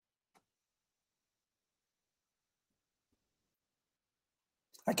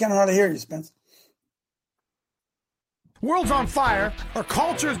I can't hardly hear you, Spence. World's on fire. Our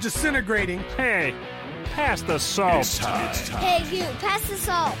culture is disintegrating. Hey, pass the salt. It's time. Hey, you, pass the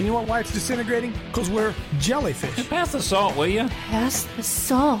salt. You know what? Why it's disintegrating? Because we're jellyfish. Pass the salt, will you? Pass the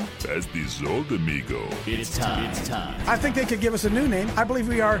salt. Pass the salt, amigo. It's time. I think they could give us a new name. I believe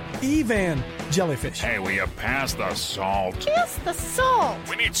we are Evan Jellyfish. Hey, will you pass the salt? Pass the salt.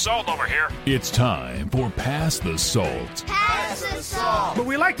 We need salt over here. It's time for Pass the Salt. Pass the salt. But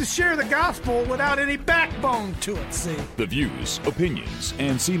we like to share the gospel without any backbone to it, see? The views, opinions,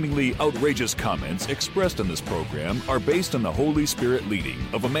 and seemingly outrageous comments expressed in this program are based on the Holy Spirit leading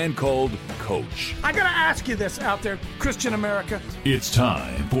of a man called Coach. I gotta ask you this out there, Christian America. It's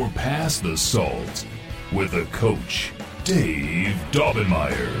time for Pass the Salt with a Coach, Dave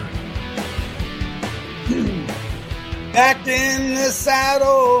Daubenmire. Back in the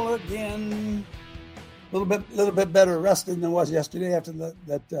saddle again. A little bit better rested than I was yesterday after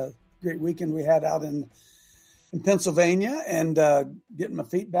that great weekend we had out in Pennsylvania, and getting my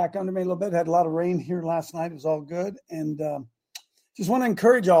feet back under me a little bit. Had a lot of rain here last night. It was all good, and just want to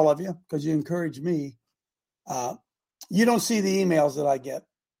encourage all of you, because you encourage me. You don't see the emails that I get,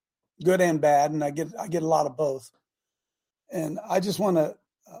 good and bad, and I get a lot of both. And I just want to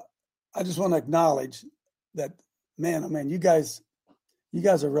acknowledge that, man, oh man, you guys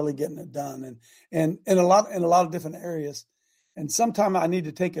are really getting it done, and in a lot of different areas. And sometime I need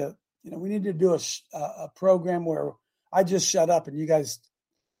to take we need to do a program where I just shut up and you guys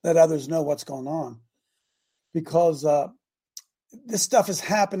let others know what's going on, because this stuff is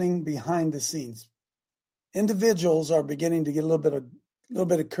happening behind the scenes. Individuals are beginning to get a little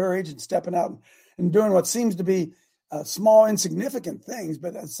bit of courage and stepping out and doing what seems to be small, insignificant things.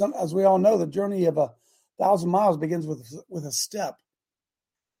 But as we all know, the journey of 1,000 miles begins with a step.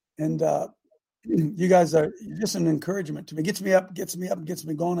 And you guys are just an encouragement to me. Gets me up, gets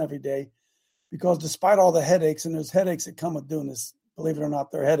me going every day. Because despite all the headaches, and there's headaches that come with doing this, believe it or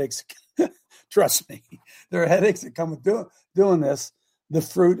not, there are headaches. Trust me, there are headaches that come with doing this. The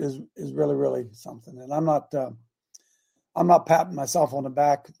fruit is really, really something. And I'm not patting myself on the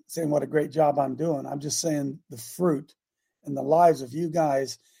back saying what a great job I'm doing. I'm just saying the fruit in the lives of you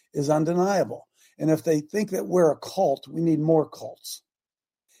guys is undeniable. And if they think that we're a cult, we need more cults.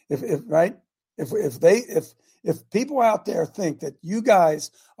 If people out there think that you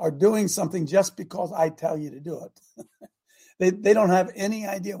guys are doing something just because I tell you to do it, they don't have any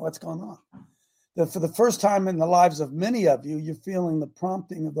idea what's going on. That for the first time in the lives of many of you, you're feeling the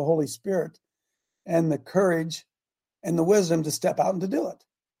prompting of the Holy Spirit and the courage and the wisdom to step out and to do it.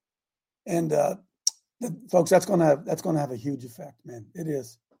 And folks, that's going to have a huge effect, man. It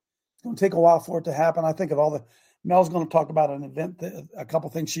is. It's going to take a while for it to happen. I think of Mel's going to talk about an event, a couple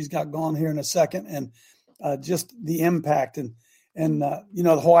things she's got going here in a second, and just the impact and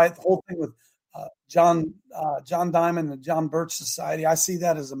the whole thing with John Diamond and the John Birch Society. I see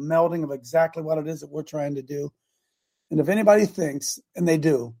that as a melding of exactly what it is that we're trying to do. And if anybody thinks, and they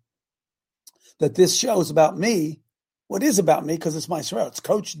do, that this show is about me, well, it is about me because it's my show. It's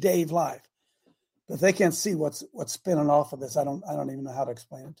Coach Dave Live. But if they can't see what's spinning off of this, I don't even know how to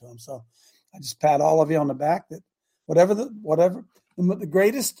explain it to them. So I just pat all of you on the back that whatever the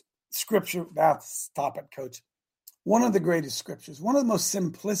greatest scripture. Stop it, Coach. One of the greatest scriptures, one of the most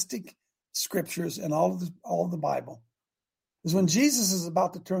simplistic scriptures in all of the Bible, is when Jesus is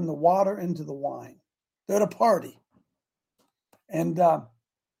about to turn the water into the wine. They're at a party, and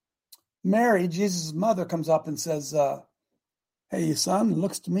Mary, Jesus' mother, comes up and says, "Hey, son, it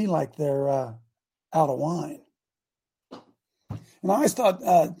looks to me like they're out of wine." And I always thought,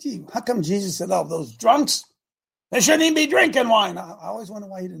 how come Jesus said, "Oh, those drunks, they shouldn't even be drinking wine"? I always wonder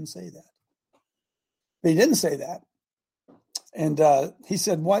why he didn't say that. But he didn't say that. And he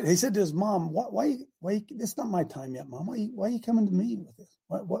said, "What?" He said to his mom, "Why? It's not my time yet, Mom. Why are you coming to me with this?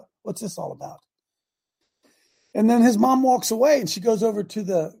 What's this all about?" And then his mom walks away, and she goes over to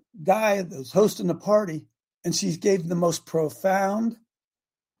the guy that was hosting the party, and she gave the most profound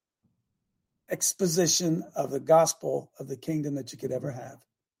exposition of the gospel of the kingdom that you could ever have.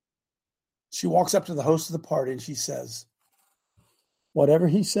 She walks up to the host of the party, and she says, "Whatever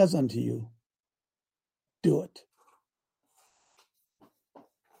he says unto you, do it."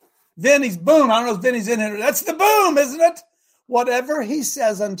 Vinny's boom. I don't know if Vinny's in here. That's the boom, isn't it? Whatever he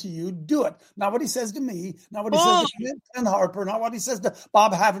says unto you, do it. Not what he says to me. Not what he says to Ken Harper. Not what he says to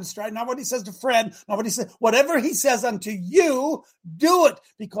Bob Havenstride. Not what he says to Fred. Not what he says. Whatever he says unto you, do it.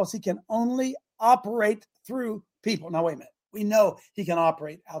 Because he can only operate through people. Now, wait a minute. We know he can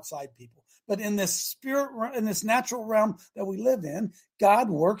operate outside people. But in this spirit, in this natural realm that we live in, God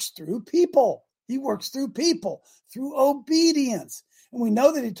works through people. He works through people, through obedience. And we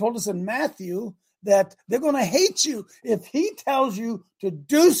know that he told us in Matthew that they're going to hate you. If he tells you to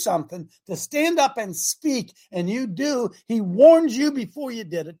do something, to stand up and speak, and you do, he warns you before you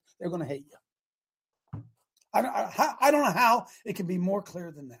did it, they're going to hate you. I don't know how it can be more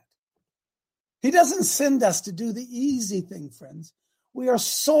clear than that. He doesn't send us to do the easy thing, friends. We are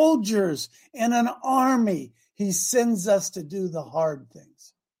soldiers in an army. He sends us to do the hard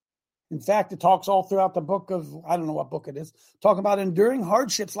things. In fact, it talks all throughout the book of, I don't know what book it is, talking about enduring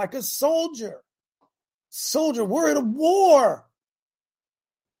hardships like a soldier. Soldier, we're at a war.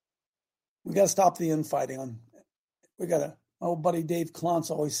 We got to stop the infighting. My old buddy Dave Klontz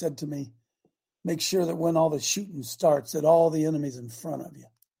always said to me, make sure that when all the shooting starts, that all the enemy's in front of you.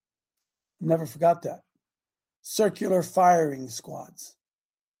 Never forgot that. Circular firing squads.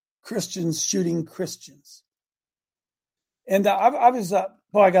 Christians shooting Christians. And I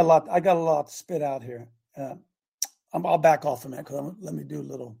got a lot to spit out here. I'll back off from that because let me do a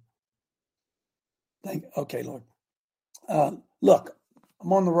little thing. Okay, Lord. Look,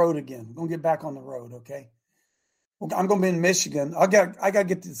 I'm on the road again. I'm going to get back on the road, okay? I'm going to be in Michigan. I got to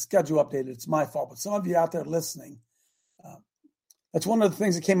get the schedule updated. It's my fault. But some of you out there listening, that's one of the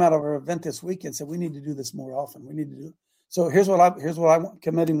things that came out of our event this weekend. Said we need to do this more often. We need to do it. So here's what I'm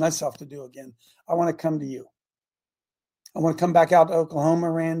committing myself to do again. I want to come to you. I want to come back out to Oklahoma,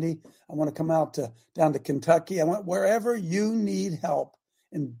 Randy. I want to come out down to Kentucky. I want wherever you need help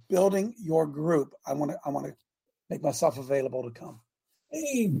in building your group. I want to make myself available to come.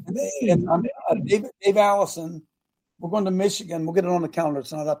 Hey, Dave Allison. We're going to Michigan. We'll get it on the calendar.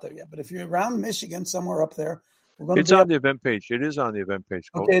 It's not up there yet. But if you're around Michigan, somewhere up there, we're going to. It's on the event page. It is on the event page.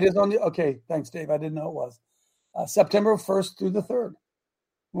 Coach. Okay, it is on the. Okay, thanks, Dave. I didn't know it was September 1st through the 3rd.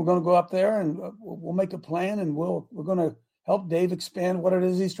 We're going to go up there and we'll make a plan, and we're going to help Dave expand what it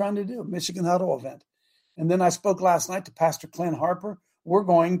is he's trying to do. Michigan Huddle event, and then I spoke last night to Pastor Clint Harper. We're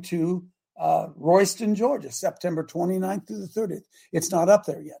going to Royston, Georgia, September 29th through the 30th. It's not up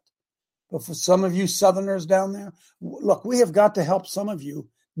there yet. But for some of you Southerners down there, look, we have got to help some of you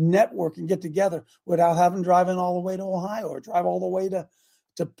network and get together without having driving all the way to Ohio or drive all the way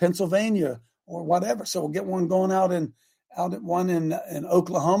to Pennsylvania or whatever. So we'll get one going out at one in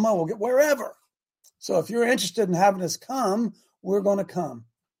Oklahoma. We'll get wherever. So if you're interested in having us come, we're going to come.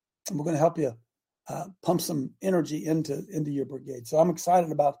 And we're going to help you pump some energy into your brigade. So I'm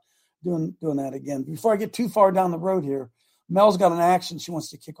excited about doing that again. Before I get too far down the road here, Mel's got an action she wants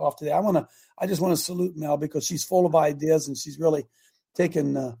to kick off today. I just want to salute Mel because she's full of ideas and she's really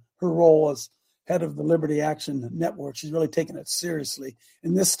taken her role as head of the Liberty Action Network. She's really taken it seriously.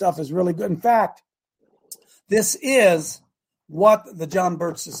 And this stuff is really good. In fact, this is what the John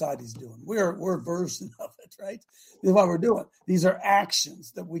Birch Society is doing. We're a version of it, right? This is what we're doing. These are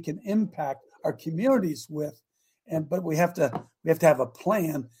actions that we can impact our communities with. But we have to have a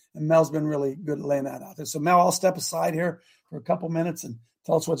plan, and Mel's been really good at laying that out there. So Mel, I'll step aside here for a couple minutes and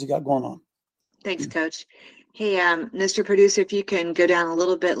tell us what you got going on. Thanks, Coach. Hey, Mr. Producer, if you can go down a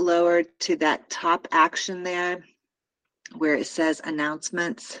little bit lower to that top action there where it says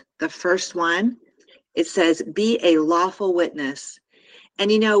announcements. The first one, it says be a lawful witness. And,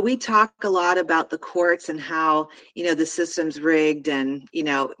 we talk a lot about the courts and how, the system's rigged and,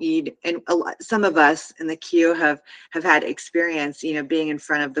 some of us in the queue have had experience, being in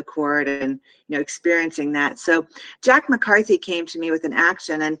front of the court and, experiencing that. So Jack McCarthy came to me with an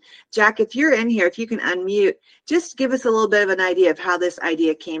action. And Jack, if you're in here, if you can unmute, just give us a little bit of an idea of how this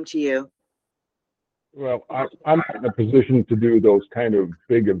idea came to you. Well, I'm in a position to do those kind of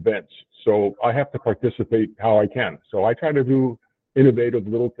big events. So I have to participate how I can. So I try to do innovative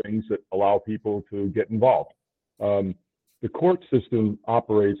little things that allow people to get involved. The court system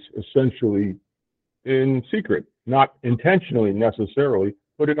operates essentially in secret, not intentionally necessarily,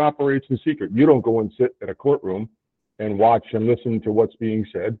 but it operates in secret. You don't go and sit at a courtroom and watch and listen to what's being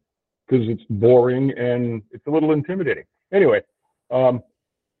said because it's boring and it's a little intimidating. Anyway, one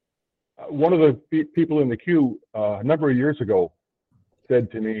of the people in the queue a number of years ago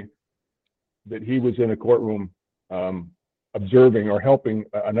said to me that he was in a courtroom observing or helping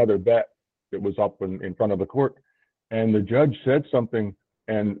another vet that was up in front of the court. And the judge said something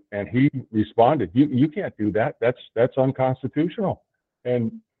and he responded, you can't do that. That's unconstitutional.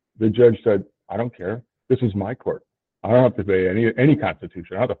 And the judge said, I don't care. This is my court. I don't have to obey any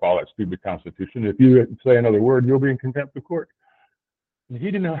constitution. I don't have to follow that stupid constitution. If you say another word, you'll be in contempt of court. And he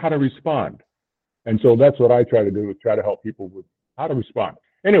didn't know how to respond. And so that's what I try to do, is try to help people with how to respond.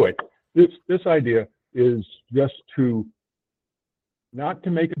 Anyway, this idea is just to not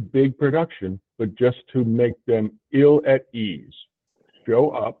to make a big production, but just to make them ill at ease.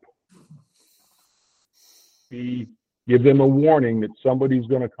 Show up, be give them a warning that somebody's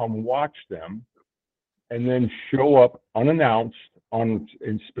going to come watch them, and then show up unannounced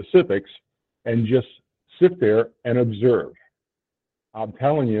in specifics and just sit there and observe. I'm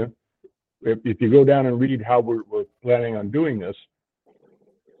telling you, if you go down and read how we're planning on doing this,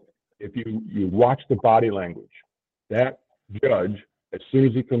 if you watch the body language, that judge, as soon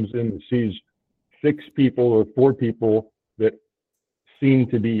as he comes in and sees 6 people or 4 people that seem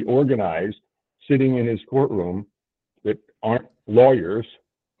to be organized sitting in his courtroom that aren't lawyers,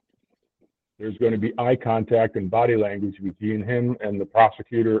 there's going to be eye contact and body language between him and the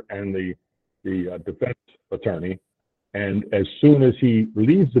prosecutor and the defense attorney. And as soon as he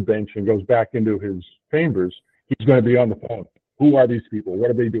leaves the bench and goes back into his chambers, he's going to be on the phone. Who are these people? What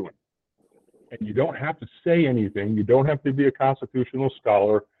are they doing? And you don't have to say anything. You don't have to be a constitutional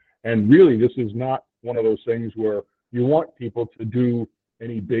scholar. And really, this is not one of those things where you want people to do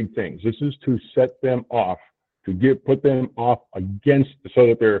any big things. This is to set them off, to put them off against, so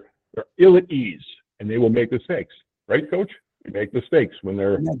that they're ill at ease and they will make mistakes. Right, Coach? They make mistakes when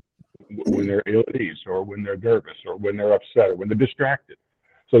they're ill at ease, or when they're nervous, or when they're upset, or when they're distracted.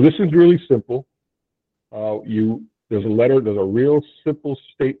 So this is really simple. There's a real simple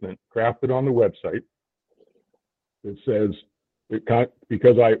statement crafted on the website that says,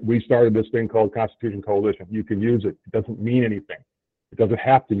 because we started this thing called Constitution Coalition, you can use it. It doesn't mean anything. It doesn't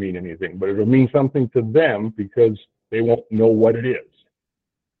have to mean anything, but it'll mean something to them because they won't know what it is.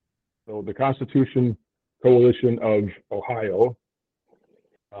 So the Constitution Coalition of Ohio,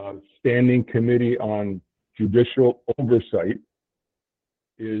 Standing Committee on Judicial Oversight,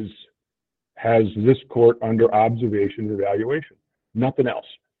 has this court under observation and evaluation. Nothing else.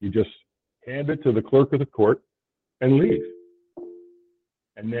 You just hand it to the clerk of the court and leave.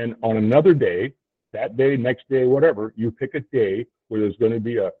 And then on another day, that day, next day, whatever, you pick a day where there's going to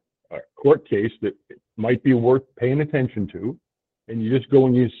be a court case that might be worth paying attention to, and you just go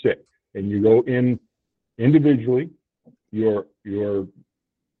and you sit. And you go in individually. Be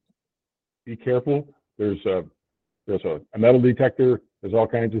careful. There's a metal detector. There's all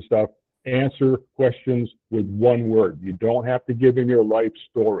kinds of stuff. Answer questions with one word. You don't have to give him your life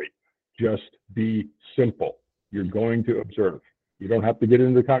story. Just be simple. You're going to observe. You don't have to get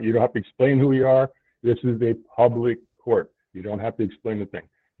into the count. You don't have to explain who you are. This is a public court. You don't have to explain the thing.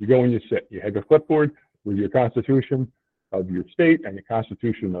 You go and you sit. You have a clipboard with your Constitution of your state and your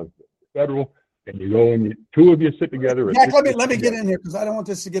Constitution of the federal, and you go and two of you sit together. Jack, let me get in here because I don't want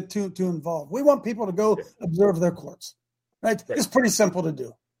this to get too involved. We want people to go observe their courts, right? It's pretty simple to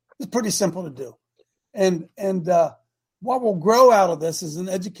do. And what will grow out of this is an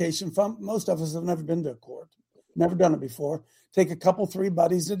education. Most of us have never been to a court, never done it before. Take a couple, 3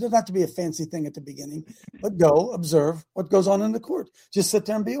 buddies. It doesn't have to be a fancy thing at the beginning, but go observe what goes on in the court. Just sit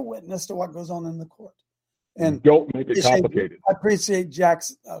there and be a witness to what goes on in the court. And don't make it complicated. I appreciate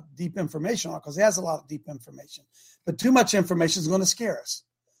Jack's deep information because he has a lot of deep information, but too much information is going to scare us.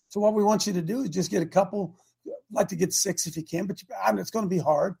 So what we want you to do is just get a couple. I'd like to get 6 if you can, but it's going to be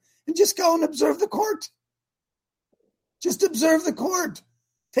hard. And just go and observe the court. Just observe the court.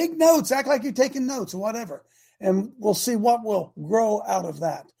 Take notes. Act like you're taking notes or whatever. And we'll see what will grow out of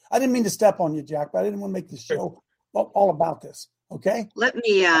that. I didn't mean to step on you, Jack, but I didn't want to make the show all about this. Okay. Let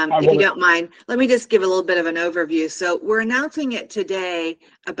me, if you don't mind, let me just give a little bit of an overview. So we're announcing it today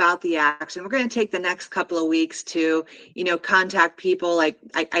about the action. We're going to take the next couple of weeks to, contact people. Like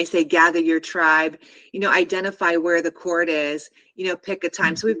I say, gather your tribe, identify where the court is, pick a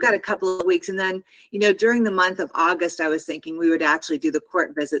time. So we've got a couple of weeks. And then, during the month of August, I was thinking we would actually do the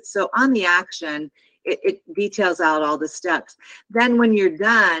court visits. So on the action, it details out all the steps. Then when you're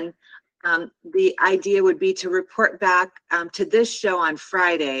done, the idea would be to report back to this show on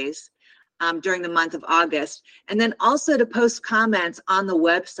Fridays during the month of August, and then also to post comments on the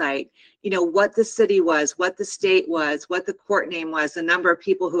website, what the city was, what the state was, what the court name was, the number of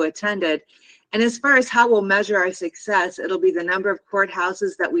people who attended. And as far as how we'll measure our success, it'll be the number of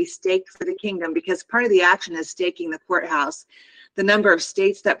courthouses that we staked for the kingdom, because part of the action is staking the courthouse, the number of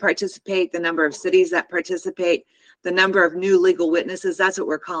states that participate, the number of cities that participate, the number of new legal witnesses. That's what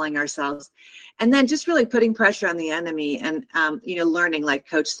we're calling ourselves. And then just really putting pressure on the enemy and, learning, like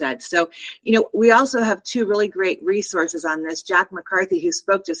Coach said. So, we also have 2 really great resources on this. Jack McCarthy, who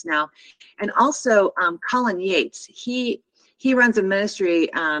spoke just now, and also Colin Yates. He runs a ministry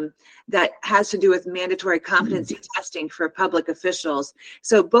that has to do with mandatory competency testing for public officials.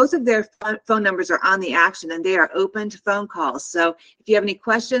 So both of their phone numbers are on the action, and they are open to phone calls. So if you have any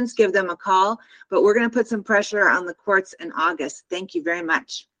questions, give them a call. But we're going to put some pressure on the courts in August. Thank you very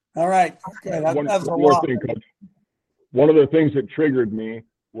much. All right. Okay. One of the things that triggered me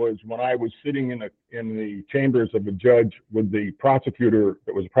was when I was sitting in the chambers of a judge with the prosecutor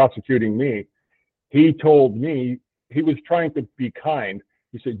that was prosecuting me. He told me, he was trying to be kind.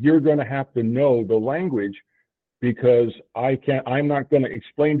 He said, "You're going to have to know the language because I'm not going to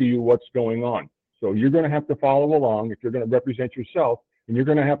explain to you what's going on. So you're going to have to follow along if you're going to represent yourself, and you're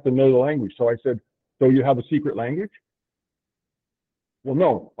going to have to know the language." So I said, "So you have a secret language?" "Well,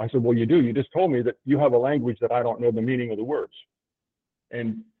 no." I said, "Well, you do. You just told me that you have a language that I don't know the meaning of the words."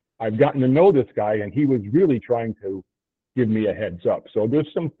 And I've gotten to know this guy, and he was really trying to give me a heads up. So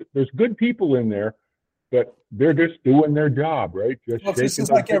there's good people in there, but they're just doing their job, right? It's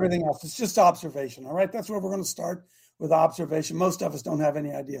just like everything else. It's just observation, all right? That's where we're going to start, with observation. Most of us don't have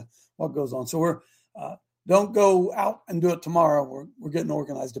any idea what goes on. So we're don't go out and do it tomorrow. We're getting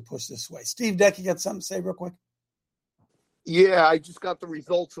organized to push this way. Steve Deck, you got something to say real quick? Yeah, I just got the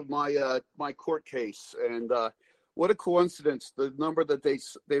results of my my court case, and what a coincidence! The number that they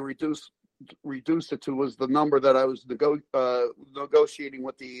reduced it to was the number that I was negotiating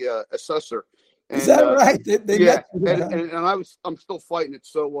with the assessor. And, is that right? Yeah, and I'm still fighting it.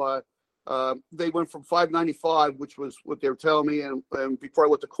 So they went from $595, which was what they were telling me, and before I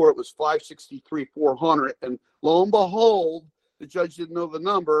went to court, it was $563,400. And lo and behold, the judge didn't know the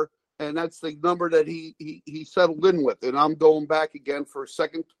number, and that's the number that he settled in with. And I'm going back again for a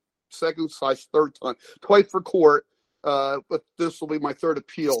second/third time, twice for court. But this will be my third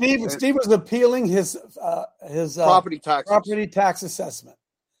appeal. Steve was appealing his property tax assessment.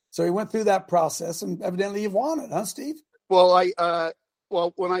 So he went through that process, and evidently you've won it, huh, Steve? Well,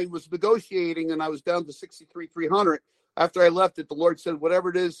 when I was negotiating and I was down to $63,300, after I left it, the Lord said, "Whatever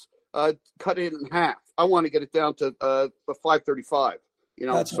it is, cut it in half. I want to get it down to $535,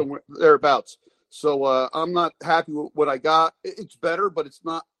 That's somewhere thereabouts." So I'm not happy with what I got. It's better, but it's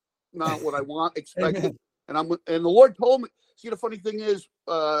not what I expected. And the Lord told me. See, the funny thing is,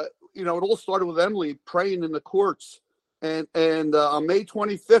 it all started with Emily praying in the courts. And on May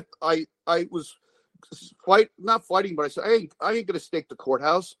 25th, I was not fighting, but I said, I ain't going to stake the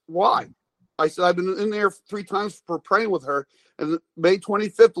courthouse. Why? I said, I've been in there 3 times for praying with her. And May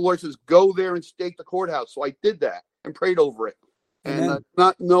 25th, the Lord says, go there and stake the courthouse. So I did that and prayed over it. And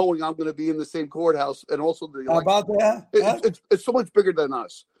not knowing I'm going to be in the same courthouse. And also, how about that? It's so much bigger than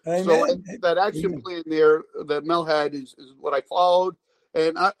us. Amen. So that action plan there that Mel had is what I followed.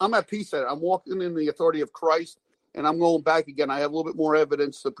 And I'm at peace at it. I'm walking in the authority of Christ. And I'm going back again. I have a little bit more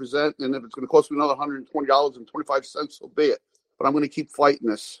evidence to present, and if it's going to cost me another $120.25, so be it. But I'm going to keep fighting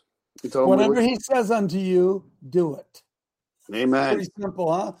this. Whatever he says unto you, do it. Amen. Pretty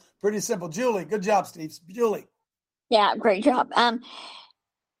simple, huh? Pretty simple. Julie, good job, Steve. Julie. Yeah, great job.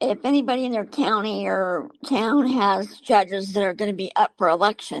 If anybody in their county or town has judges that are going to be up for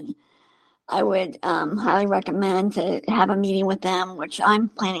election, I would highly recommend to have a meeting with them, which I'm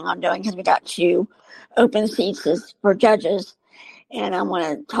planning on doing because we got 2 open seats for judges, and I want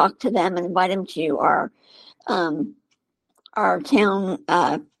to talk to them and invite them to our town.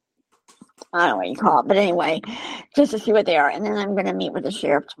 I don't know what you call it, but anyway, just to see what they are, and then I'm going to meet with the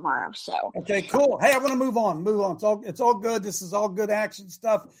sheriff tomorrow. So okay, cool. Hey, I'm going to move on. It's all good. This is all good action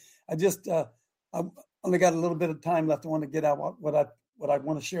stuff. I just I only got a little bit of time left. I want to get out what I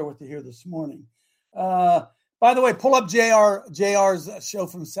want to share with you here this morning. By the way, pull up JR's show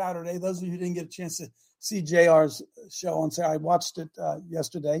from Saturday. Those of you who didn't get a chance to see JR's show on Saturday, I watched it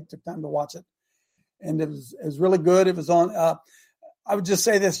yesterday. Took time to watch it, and it was really good. It was on. I would just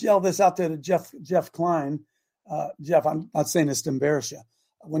say this, yell this out there to Jeff Klein. Jeff, I'm not saying this to embarrass you.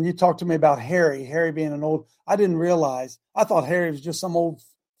 When you talked to me about Harry being I didn't realize. I thought Harry was just some old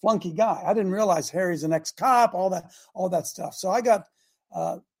flunky guy. I didn't realize Harry's an ex-cop. All that stuff. So I got.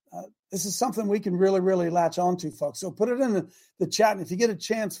 This is something we can really, really latch onto, folks. So put it in the chat. And if you get a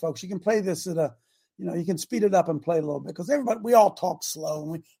chance, folks, you can play this at you can speed it up and play a little bit because we all talk slow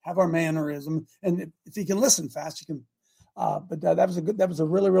and we have our mannerism. And if you can listen fast, you can. But that was a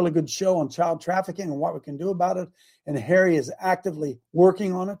really, really good show on child trafficking and what we can do about it. And Harry is actively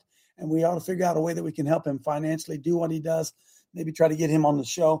working on it. And we ought to figure out a way that we can help him financially do what he does. Maybe try to get him on the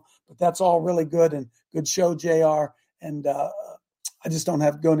show. But that's all really good and good show, JR. And, I just don't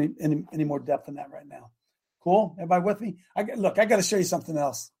have to go any more depth in that right now. Cool? Everybody with me? I got to show you something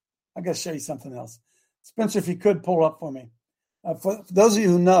else. Spencer, if you could pull up for me. For those of you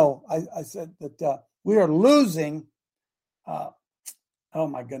who know, I said that we are losing. Oh,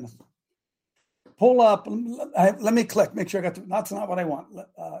 my goodness. Pull up. Let me click. Make sure I got that's not what I want.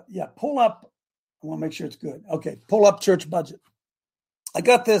 Pull up. I want to make sure it's good. Okay, pull up church budget. I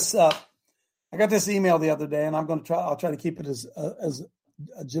got this email the other day, and I'll try to keep it as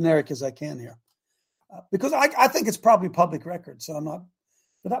generic as I can here, because I think it's probably public record. So I'm not.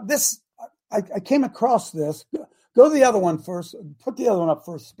 But I came across this. Go to the other one first. Put the other one up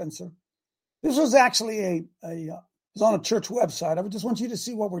first, Spencer. This was actually it was on a church website. I just want you to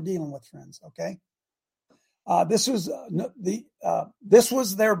see what we're dealing with, friends. Okay. This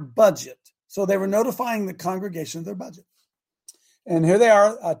was their budget. So they were notifying the congregation of their budget. And here they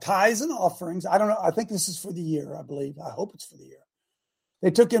are, tithes and offerings. I don't know. I think this is for the year, I believe. I hope it's for the year.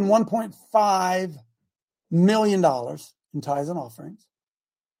 They took in $1.5 million in tithes and offerings.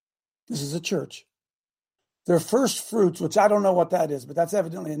 This is a church. Their first fruits, which I don't know what that is, but that's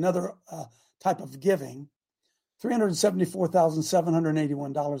evidently another type of giving,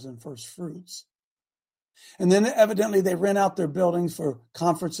 $374,781 in first fruits. And then evidently they rent out their buildings for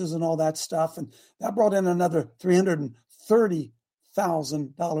conferences and all that stuff. And that brought in another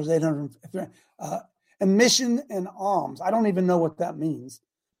 $330,000, and mission and alms. I don't even know what that means,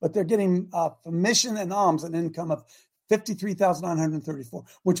 but they're getting from mission and alms an income of $53,934,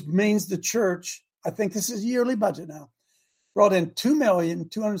 which means the church, I think this is yearly budget now, brought in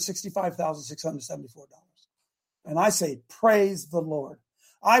 $2,265,674. And I say, praise the Lord.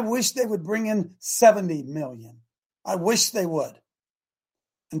 I wish they would bring in 70 million. I wish they would.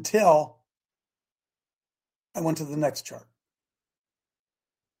 Until I went to the next chart.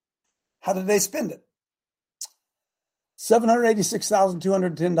 How did they spend it?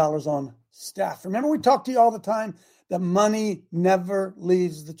 $786,210 on staff. Remember, we talk to you all the time that money never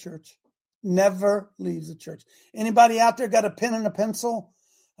leaves the church. Never leaves the church. Anybody out there got a pen and a pencil?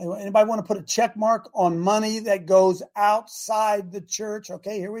 Anybody want to put a check mark on money that goes outside the church?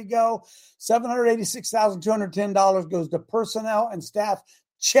 Okay, here we go. $786,210 goes to personnel and staff.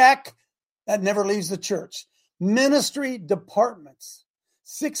 Check. That never leaves the church. Ministry departments,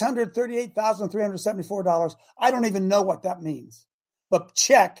 $638,374. I don't even know what that means. But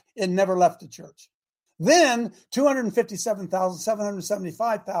check, it never left the church. Then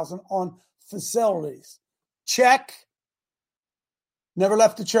 $257,775 on facilities. Check. Never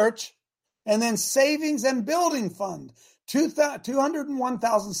left the church. And then savings and building fund,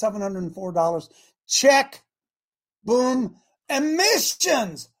 $201,704. Check. Boom. And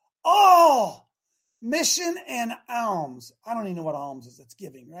missions. Oh, mission and alms. I don't even know what alms is. It's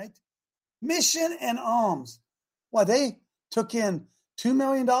giving, right? Mission and alms. Why, they took in $2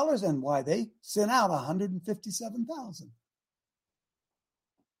 million and why they sent out $157,000.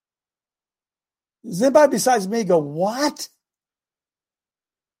 Does anybody besides me go, what?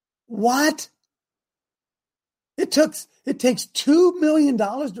 What? It takes $2 million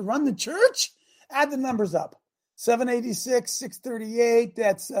to run the church? Add the numbers up. 786, 638,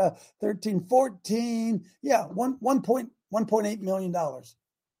 that's 1314. Yeah, $1.8 million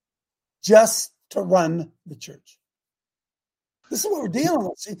just to run the church. This is what we're dealing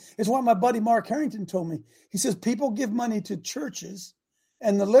with. See, it's what my buddy Mark Harrington told me. He says people give money to churches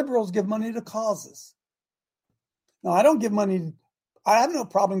and the liberals give money to causes. Now, I don't give money. I have no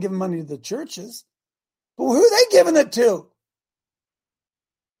problem giving money to the churches, but who are they giving it to?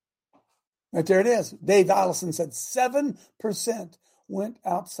 Right there it is. Dave Allison said 7% went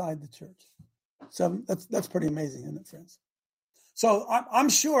outside the church. So that's pretty amazing, isn't it, friends? So I'm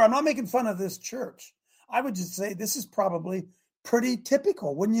sure, I'm not making fun of this church. I would just say this is probably pretty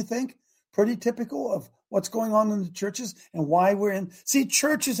typical, wouldn't you think? Pretty typical of what's going on in the churches and why we're in. See,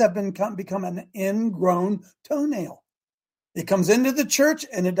 churches have become an ingrown toenail. It comes into the church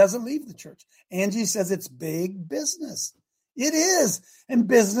and it doesn't leave the church. Angie says it's big business. It is. And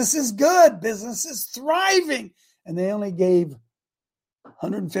business is good. Business is thriving. And they only gave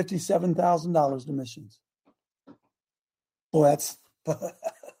 $157,000 to missions. Boy,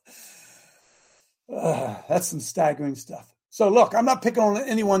 that's some staggering stuff. So look, I'm not picking on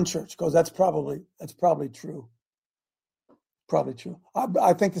any one church because that's probably true. Probably true.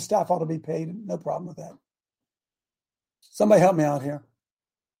 I think the staff ought to be paid. No problem with that. Somebody help me out here.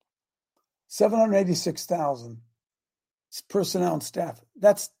 $786,000 personnel and staff.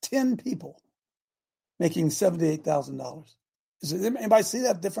 That's 10 people making $78,000. Does anybody see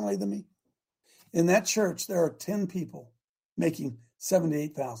that differently than me? In that church, there are 10 people making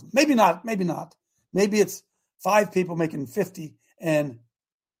 $78,000. Maybe not. Maybe it's 5 people making 50 and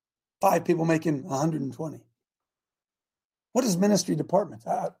 5 people making 120. What is ministry department?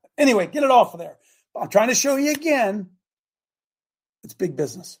 Anyway, get it off of there. I'm trying to show you again. It's big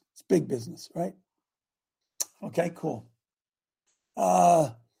business. It's big business, right? Okay, cool.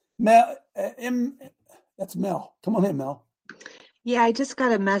 Mel, that's Mel. Come on in, Mel. Yeah, I just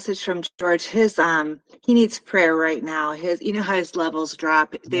got a message from George. He needs prayer right now. You know how his levels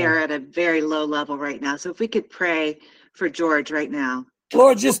drop? They are at a very low level right now. So if we could pray for George right now.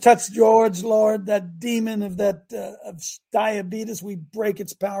 Lord, just touch George, Lord. That demon of of diabetes, we break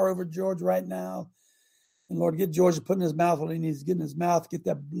its power over George right now. And Lord, get George to put in his mouth what he needs to get in his mouth, get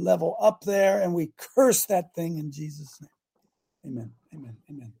that level up there, and we curse that thing in Jesus' name. Amen, amen,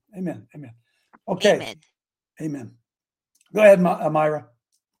 amen, amen, amen. Okay. Amen. Amen. Go ahead, Myra.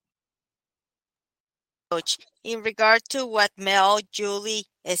 Coach, in regard to what Mel, Julie,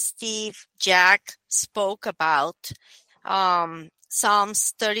 Steve, Jack spoke about,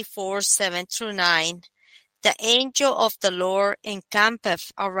 Psalms 34, 7-9, the angel of the Lord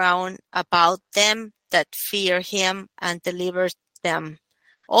encampeth around about them that fear him and delivers them.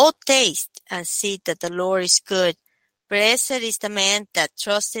 Oh, taste and see that the Lord is good. Blessed is the man that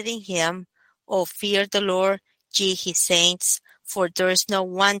trusted in him. Oh, fear the Lord, ye his saints, for there is no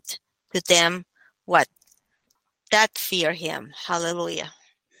want to them what that fear him. Hallelujah.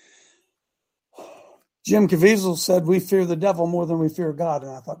 Jim Caviezel said, we fear the devil more than we fear God.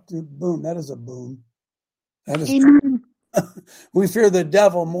 And I thought, dude, boom, that is a boom. That is true. We fear the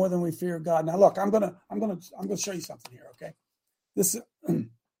devil more than we fear God. Now look, I'm gonna show you something here, okay? This can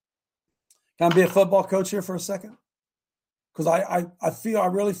I be a football coach here for a second? Because I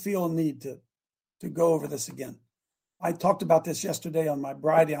really feel a need to go over this again. I talked about this yesterday on my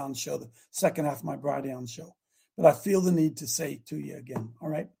Bride Allen show, the second half of my Bride Allen show. But I feel the need to say it to you again, all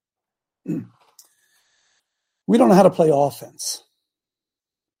right? We don't know how to play offense.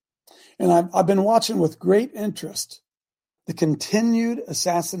 And I've been watching with great interest the continued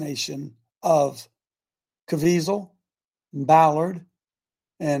assassination of Caviezel, Ballard,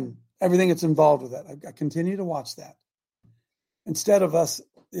 and everything that's involved with that. I continue to watch that. Instead of us,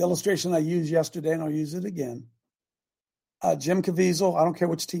 the illustration I used yesterday, and I'll use it again, Jim Caviezel, I don't care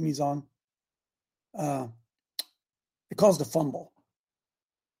which team he's on, it caused a fumble.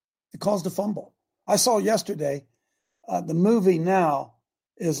 It caused a fumble. I saw yesterday, the movie now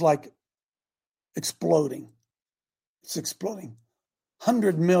is like exploding. It's exploding.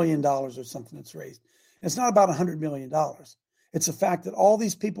 $100 million or something it's raised. It's not about $100 million. It's the fact that all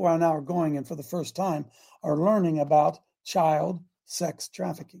these people are now going and for the first time are learning about child sex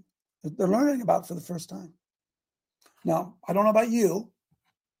trafficking. They're learning about it for the first time. Now, I don't know about you.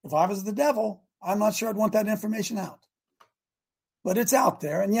 If I was the devil, I'm not sure I'd want that information out. But it's out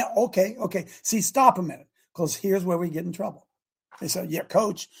there. And yeah, okay. See, stop a minute, because here's where we get in trouble. They say, yeah,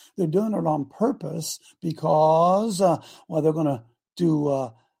 coach, they're doing it on purpose because, they're going to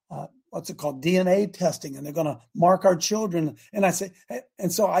do, what's it called, DNA testing, and they're going to mark our children. And I say, hey,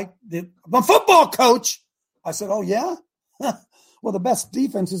 and so I'm a football coach. I said, oh, yeah? Well, the best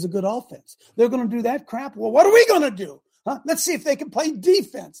defense is a good offense. They're going to do that crap. Well, what are we going to do? Let's see if they can play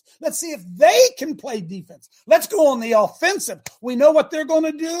defense. Let's see if they can play defense. Let's go on the offensive. We know what they're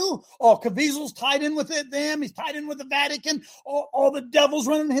going to do. Oh, Caviezel's tied in with them. He's tied in with the Vatican. All the devil's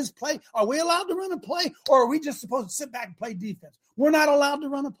running his play. Are we allowed to run a play, or are we just supposed to sit back and play defense? We're not allowed to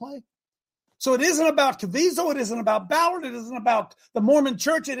run a play. So it isn't about Caviezel. It isn't about Ballard. It isn't about the Mormon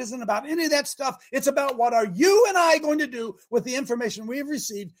Church. It isn't about any of that stuff. It's about what are you and I going to do with the information we have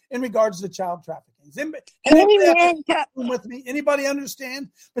received in regards to child trafficking. With me? Anybody understand?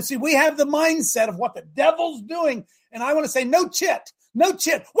 But see, we have the mindset of what the devil's doing, and I want to say, no chit. What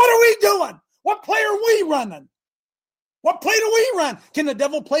are we doing? What play are we running? What play do we run? Can the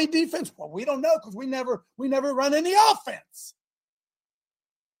devil play defense? Well, we don't know, because we never run any offense.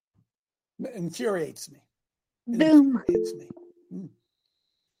 It infuriates me. Boom. Infuriates me.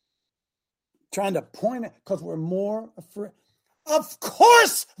 Trying to point it, because we're more afraid. Of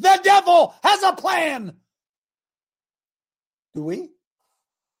course the devil has a plan. Do we?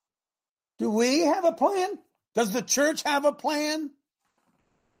 Do we have a plan? Does the church have a plan?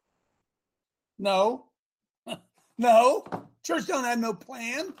 No. No. Church don't have no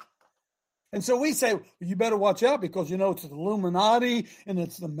plan. And so we say, well, you better watch out, because, it's the Illuminati and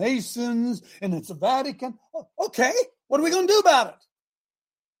it's the Masons and it's the Vatican. Oh, okay. What are we going to do about it?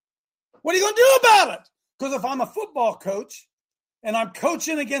 What are you going to do about it? Because if I'm a football coach and I'm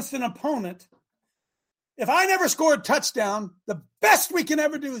coaching against an opponent, if I never score a touchdown, the best we can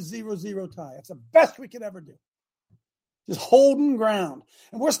ever do is 0-0 tie. It's the best we can ever do. Just holding ground.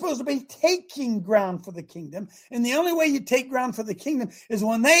 And we're supposed to be taking ground for the kingdom. And the only way you take ground for the kingdom is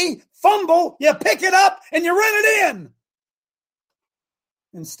when they fumble, you pick it up and you run it in.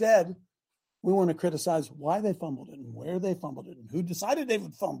 Instead, we want to criticize why they fumbled it and where they fumbled it and who decided they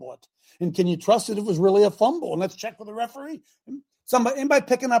would fumble it. And can you trust it was really a fumble? And let's check with the referee. Anybody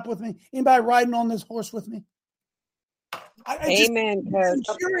picking up with me? Anybody riding on this horse with me? Amen, Coach. It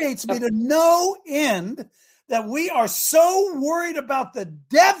infuriates me to no end that we are so worried about the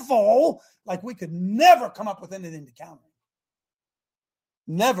devil, like we could never come up with anything to counter him.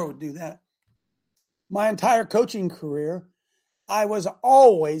 Never would do that. My entire coaching career, I was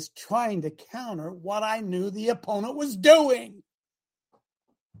always trying to counter what I knew the opponent was doing.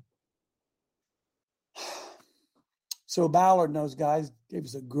 So Ballard and those guys gave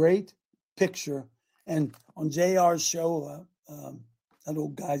us a great picture. And on JR's show, that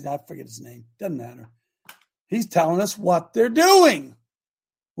old guy, I forget his name, doesn't matter. He's telling us what they're doing.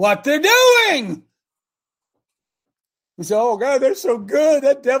 What they're doing. We say, oh, God, they're so good.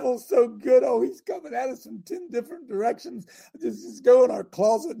 That devil's so good. Oh, he's coming at us in 10 different directions. Just go in our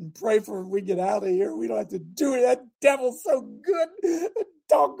closet and pray for when we get out of here. We don't have to do it. That devil's so good.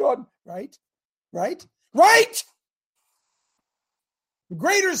 Doggone. Right? Right? Right?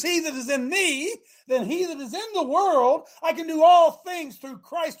 Greater is he that is in me than he that is in the world. I can do all things through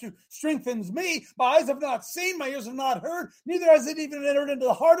Christ who strengthens me. My eyes have not seen, my ears have not heard, neither has it even entered into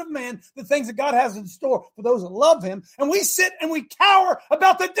the heart of man the things that God has in store for those that love him. And we sit and we cower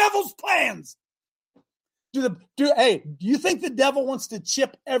about the devil's plans. Do you think the devil wants to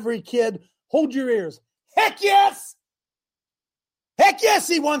chip every kid? Hold your ears. Heck yes! Heck yes,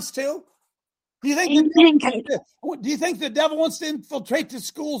 he wants to. Do you think the devil wants to infiltrate the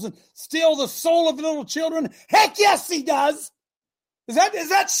schools and steal the soul of little children? Heck yes, he does. Is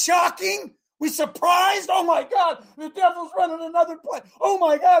that shocking? We surprised? Oh my God, the devil's running another play. Oh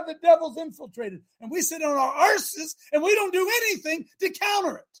my God, the devil's infiltrated. And we sit on our arses and we don't do anything to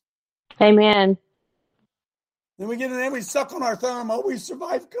counter it. Amen. Then we get in there, we suck on our thumb. Oh, we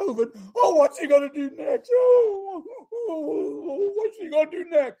survived COVID. Oh, what's he going to do next? Oh, what's he going to do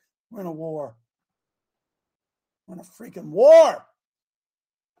next? We're in a war. We're in a freaking war.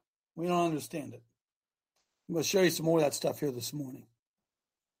 We don't understand it. I'm going to show you some more of that stuff here this morning.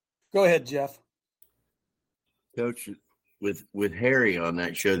 Go ahead, Jeff. Coach, with Harry on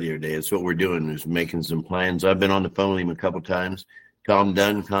that show the other day, that's what we're doing is making some plans. I've been on the phone with him a couple times. Tom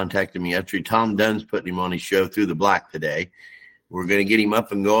Dunn contacted me yesterday. Tom Dunn's putting him on his show Through the Black today. We're going to get him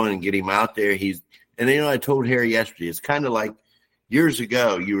up and going and get him out there. I told Harry yesterday, it's kind of like years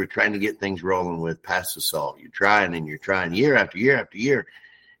ago, you were trying to get things rolling with Pass the Salt. You're trying year after year after year.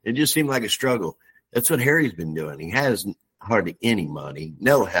 It just seemed like a struggle. That's what Harry's been doing. He has hardly any money,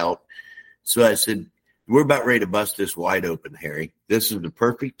 no help. So I said, we're about ready to bust this wide open, Harry. This is the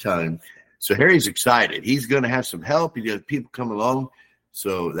perfect time. So Harry's excited. He's going to have some help. He has people come along.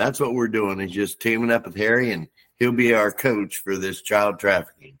 So that's what we're doing is just teaming up with Harry, and he'll be our coach for this child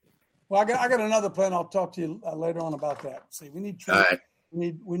trafficking. Well, I got another plan. I'll talk to you later on about that. See, we need training.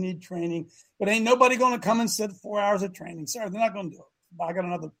 Right. We need training, but ain't nobody going to come and sit 4 hours of training. Sorry, they're not going to do it. But I got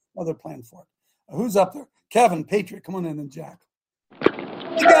another plan for it. Who's up there? Kevin, Patriot, come on in, and Jack.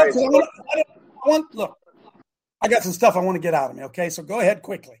 Look, I got some stuff I want to get out of me. Okay, so go ahead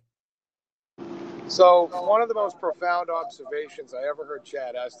quickly. So one of the most profound observations I ever heard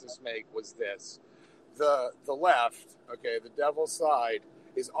Chad Estes make was this: the left, okay, the devil's side,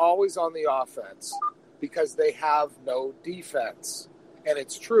 is always on the offense because they have no defense. And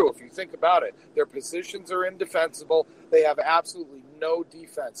it's true. If you think about it, their positions are indefensible. They have absolutely no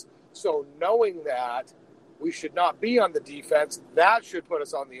defense. So knowing that, we should not be on the defense. That should put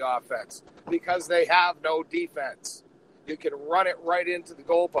us on the offense because they have no defense. You can run it right into the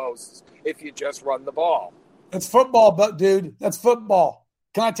goalposts if you just run the ball. That's football, dude. That's football.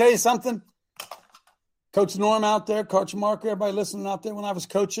 Can I tell you something? Coach Norm out there, Coach Mark, everybody listening out there, when I was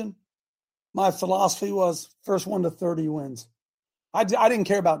coaching, my philosophy was first 1 to 30 wins. I didn't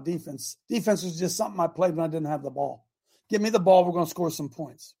care about defense. Defense was just something I played when I didn't have the ball. Give me the ball, we're going to score some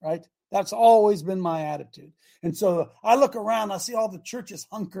points, right? That's always been my attitude. And so I look around, I see all the churches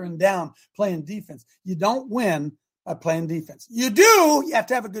hunkering down playing defense. You don't win by playing defense. You do, you have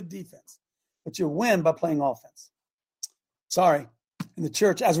to have a good defense. But you win by playing offense. Sorry. In the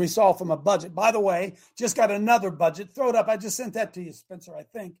church, as we saw from a budget. By the way, just got another budget. Throw it up. I just sent that to you, Spencer, I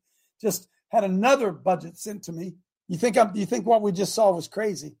think. Just had another budget sent to me. You think what we just saw was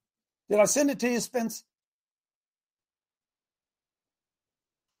crazy? Did I send it to you, Spence?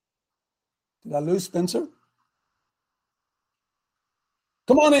 Did I lose Spencer?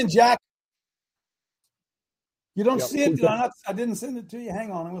 Come on in, Jack. You don't see it? I didn't send it to you.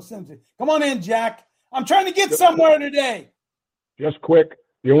 Hang on, I will send it to you. Come on in, Jack. I'm trying to get somewhere today. Just quick,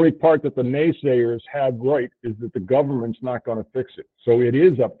 the only part that the naysayers have right is that the government's not going to fix it. So it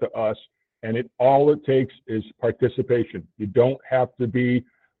is up to us, and all it takes is participation. You don't have to be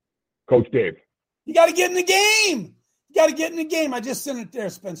Coach Dave. You got to get in the game. You got to get in the game. I just sent it there,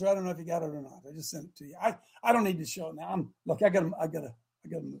 Spencer. I don't know if you got it or not. I just sent it to you. I don't need to show it now. I got to move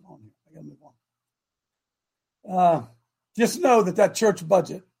on here. I got to move on. Just know that church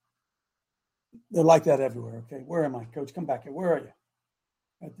budget, they're like that everywhere. Okay, where am I, Coach? Come back here. Where are you?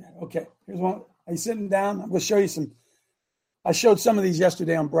 Right there. Okay, here's one. Are you sitting down? I'm going to show you some. I showed some of these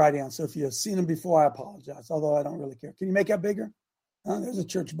yesterday on Brighteon, so if you've seen them before, I apologize, although I don't really care. Can you make that bigger? There's a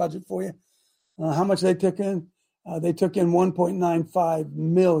church budget for you. How much they took in? They took in 1.95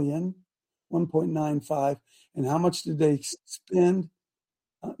 million, 1.95. And how much did they spend?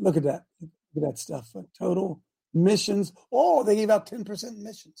 Look at that. Look at that stuff. Total missions. Oh, they gave out 10%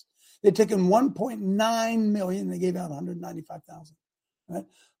 missions. They took in 1.9 million. They gave out 195,000. Right?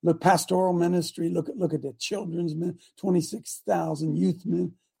 Look, pastoral ministry. Look at the children's ministry. 26,000 youth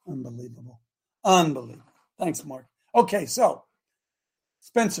men. Unbelievable. Unbelievable. Thanks, Mark. Okay, so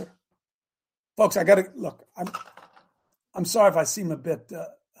Spencer, folks, I got to look. I'm sorry if I seem a bit.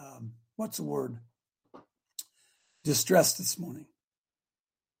 What's the word? Distressed this morning.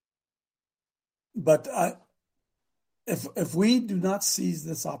 But if we do not seize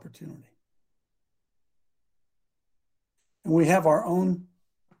this opportunity, and we have our own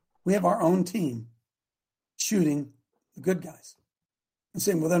team shooting the good guys and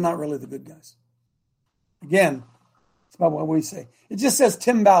saying, well, they're not really the good guys. Again, it's about what we say. It just says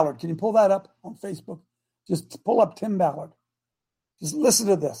Tim Ballard. Can you pull that up on Facebook? Just pull up Tim Ballard. Just listen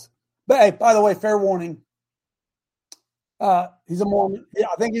to this. But hey, by the way, fair warning. He's a Mormon. Yeah,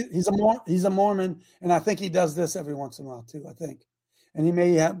 I think he's a Mormon, and I think he does this every once in a while too. I think, and he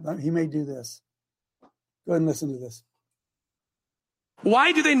may do this. Go ahead and listen to this.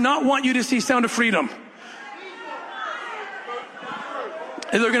 Why do they not want you to see Sound of Freedom?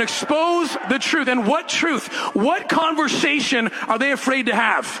 And they're going to expose the truth. And what truth? What conversation are they afraid to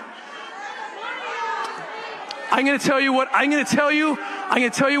have? I'm going to tell you what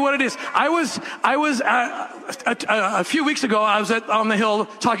it is. I was a few weeks ago, I was on the Hill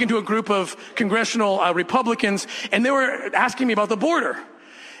talking to a group of congressional Republicans, and they were asking me about the border.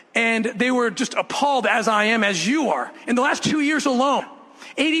 And they were just appalled, as I am, as you are. In the last 2 years alone,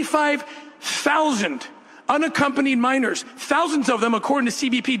 85,000 unaccompanied minors, thousands of them, according to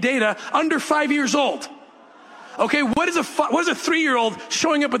CBP data, under 5 years old. Okay, what is a 3-year-old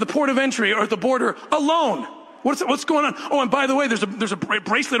showing up at the port of entry or at the border alone? What's going on? Oh, and by the way, there's a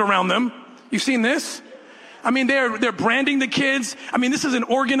bracelet around them. You've seen this? I mean, they're branding the kids. I mean, this is an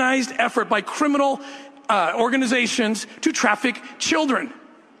organized effort by criminal organizations to traffic children.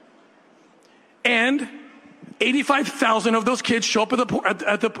 And 85,000 of those kids show up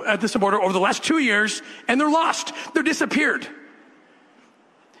at this border over the last 2 years, and they're lost. They're disappeared.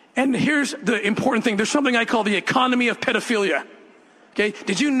 And here's the important thing. There's something I call the economy of pedophilia. Okay?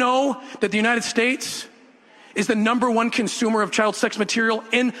 Did you know that the United States is the #1 consumer of child sex material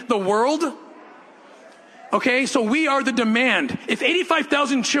in the world? Okay, so we are the demand. If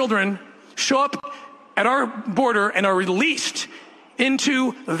 85,000 children show up at our border and are released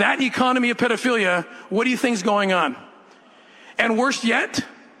into that economy of pedophilia, what do you think's going on? And worst yet,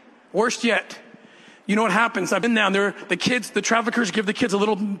 you know what happens? I've been down there. The traffickers give the kids a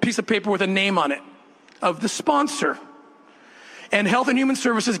little piece of paper with a name on it of the sponsor. And Health and Human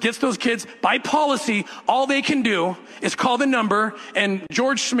Services gets those kids by policy. All they can do is call the number, and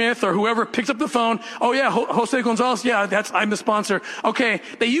George Smith or whoever picks up the phone. Oh yeah, Jose Gonzalez. Yeah, I'm the sponsor. Okay.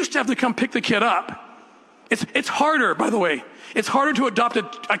 They used to have to come pick the kid up. It's harder, by the way. It's harder to adopt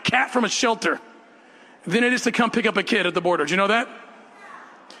a cat from a shelter than it is to come pick up a kid at the border. Do you know that?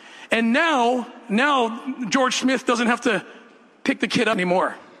 And now George Smith doesn't have to pick the kid up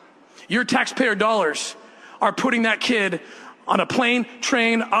anymore. Your taxpayer dollars are putting that kid on a plane,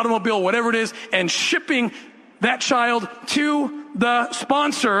 train, automobile, whatever it is, and shipping that child to the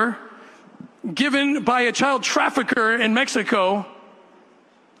sponsor given by a child trafficker in Mexico.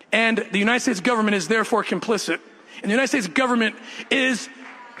 And the United States government is therefore complicit. And the United States government is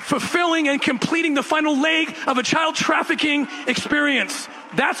fulfilling and completing the final leg of a child trafficking experience.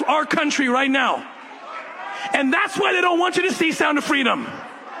 That's our country right now. And that's why they don't want you to see Sound of Freedom.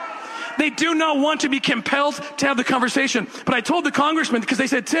 They do not want to be compelled to have the conversation. But I told the congressman, because they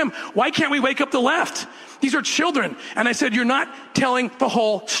said, Tim, why can't we wake up the left? These are children. And I said, you're not telling the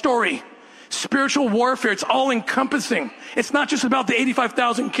whole story. Spiritual warfare, it's all encompassing. It's not just about the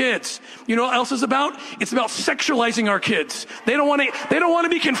 85,000 kids. You know what else is about? It's about sexualizing our kids. They don't want to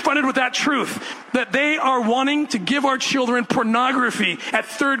be confronted with that truth, that they are wanting to give our children pornography at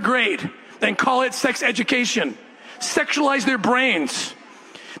 3rd grade and call it sex education. Sexualize their brains.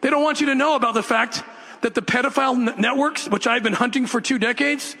 They don't want you to know about the fact that the pedophile networks, which I've been hunting for 2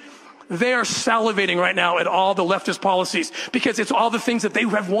 decades, they are salivating right now at all the leftist policies because it's all the things that they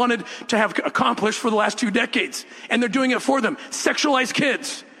have wanted to have accomplished for the last 2 decades. And they're doing it for them. Sexualize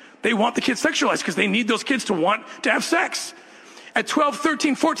kids. They want the kids sexualized because they need those kids to want to have sex. At 12,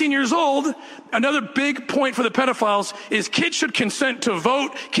 13, 14 years old, another big point for the pedophiles is kids should consent to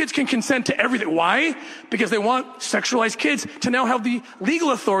vote. Kids can consent to everything. Why? Because they want sexualized kids to now have the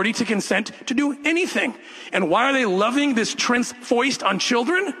legal authority to consent to do anything. And why are they loving this trans foist on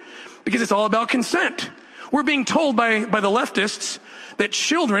children? Because it's all about consent. We're being told by the leftists that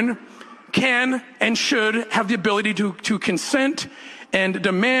children can and should have the ability to consent and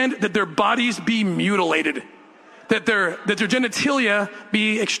demand that their bodies be mutilated. That their genitalia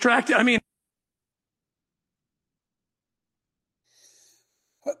be extracted. I mean,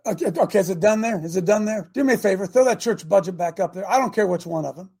 okay, is it done there? Is it done there? Do me a favor, throw that church budget back up there. I don't care which one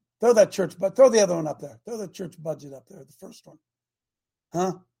of them. Throw that church, but throw the other one up there. Throw the church budget up there, the first one.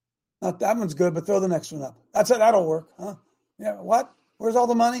 Huh? Not that one's good, but throw the next one up. That's it. That'll work. Huh? Yeah. What? Where's all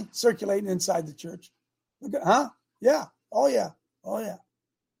the money circulating inside the church? Huh? Yeah. Oh yeah. Oh yeah.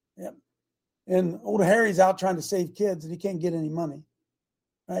 Yep. And old Harry's out trying to save kids and he can't get any money.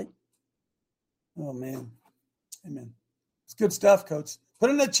 Right? Oh, man. Amen. It's good stuff, Coach.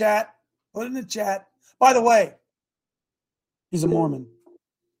 Put it in the chat. Put it in the chat. By the way, he's a Mormon.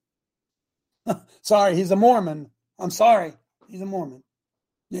 Sorry, he's a Mormon. I'm sorry. He's a Mormon.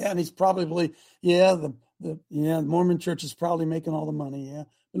 Yeah, and he's probably, the Mormon church is probably making all the money. Yeah.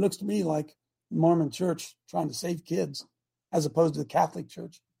 It looks to me like the Mormon church trying to save kids as opposed to the Catholic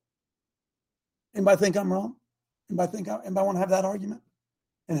church. Anybody think I'm wrong? Anybody want to have that argument?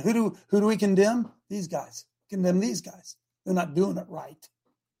 And who do we condemn? These guys. Condemn these guys. They're not doing it right.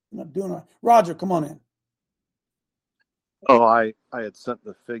 They're not doing it right. Roger, come on in. Oh, I had sent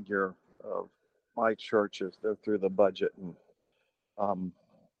the figure of my churches. They're through the budget, and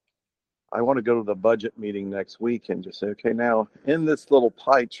I want to go to the budget meeting next week and just say, okay, now in this little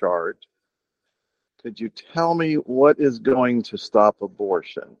pie chart, could you tell me what is going to stop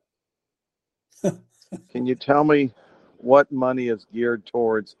abortion? Can you tell me what money is geared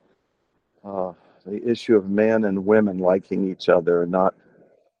towards the issue of men and women liking each other and not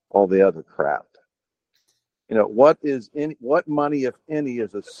all the other crap? You know, what money, if any,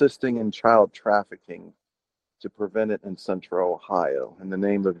 is assisting in child trafficking to prevent it in Central Ohio in the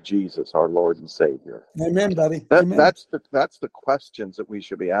name of Jesus, our Lord and Savior? Amen, buddy. Amen. That's the questions that we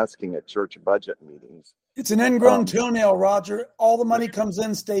should be asking at church budget meetings. It's an ingrown toenail, Roger. All the money comes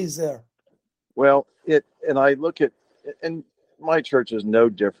in, stays there. Well, and I look at, and my church is no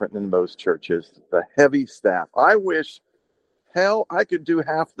different than most churches, the heavy staff. I wish, hell, I could do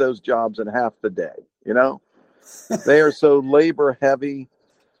half those jobs in half the day, you know? They are so labor heavy.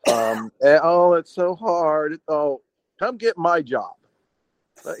 It's so hard. Come get my job.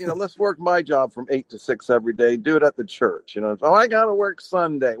 Let's work my job from 8 to 6 every day. Do it at the church. I got to work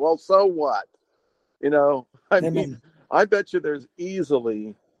Sunday. Well, so what? I mean, I bet you there's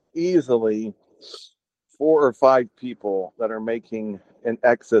easily 4 or 5 people that are making in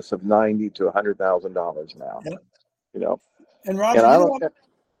excess of $90,000 to $100,000 now. Yep. And Roger,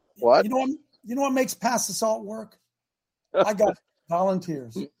 what? You know what makes Pass the Salt work? I got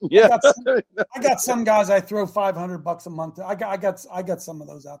volunteers. Yeah. I got some guys I throw $500 a month. I got some of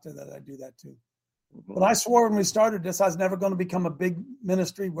those out there that I do that too. Mm-hmm. But I swore when we started this, I was never going to become a big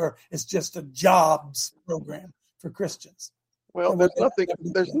ministry where it's just a jobs program for Christians. Well,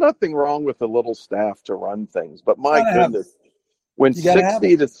 there's nothing wrong with a little staff to run things, but my goodness, when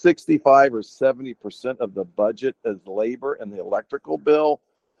 60 to 65 or 70% of the budget is labor and the electrical bill,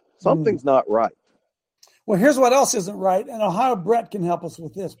 something's not right. Well, here's what else isn't right, and Ohio Brett can help us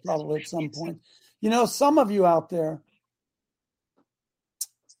with this probably at some point. Some of you out there,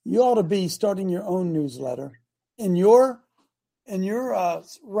 you ought to be starting your own newsletter. In your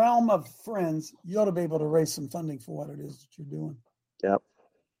realm of friends, you ought to be able to raise some funding for what it is that you're doing. Yep.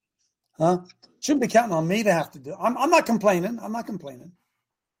 Huh? Shouldn't be counting on me to have to do it. I'm not complaining.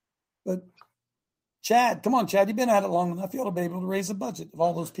 But Chad, come on, Chad, you've been at it long enough. You ought to be able to raise a budget of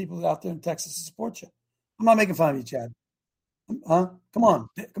all those people out there in Texas to support you. I'm not making fun of you, Chad. Huh? Come on,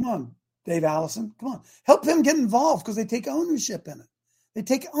 Dave Allison. Come on. Help them get involved because they take ownership in it.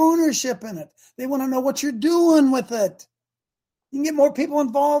 They want to know what you're doing with it. You can get more people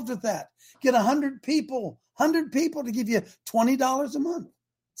involved with that. Get 100 people to give you $20 a month.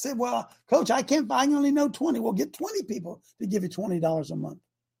 Say, well, Coach, I only know 20. Well, get 20 people to give you $20 a month.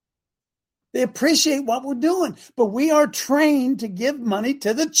 They appreciate what we're doing, but we are trained to give money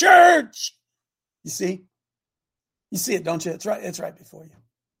to the church. You see it, don't you? It's right before you.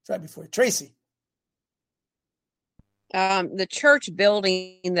 Tracy. The church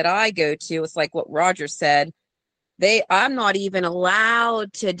building that I go to, it's like what Roger said. I'm not even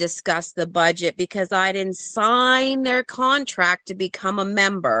allowed to discuss the budget because I didn't sign their contract to become a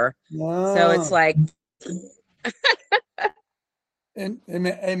member. Wow. So it's like, Amen.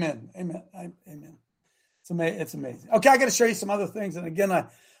 Amen. Amen. Amen. It's amazing. Okay, I got to show you some other things. And again, I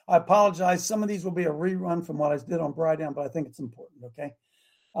apologize. Some of these will be a rerun from what I did on Bride Down, but I think it's important. Okay.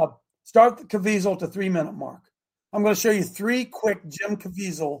 Start the Caviezel at the 3-minute mark. I'm going to show you 3 quick Jim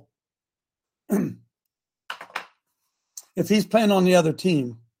Caviezel. If he's playing on the other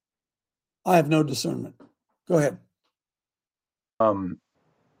team, I have no discernment. Go ahead.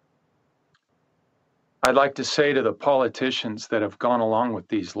 I'd like to say to the politicians that have gone along with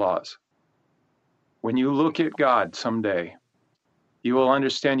these laws, when you look at God someday, you will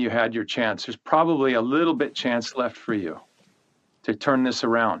understand you had your chance. There's probably a little bit chance left for you to turn this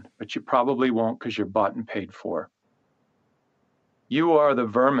around, but you probably won't because you're bought and paid for. You are the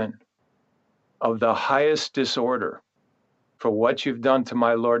vermin of the highest disorder for what you've done to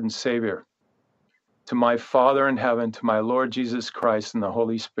my Lord and Savior, to my Father in heaven, to my Lord Jesus Christ and the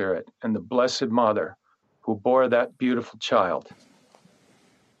Holy Spirit and the Blessed Mother who bore that beautiful child.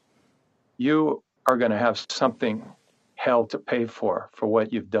 You are going to have something hell to pay for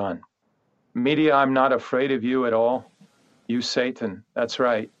what you've done. Media, I'm not afraid of you at all. You, Satan, that's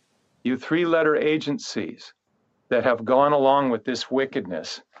right. You 3-letter agencies that have gone along with this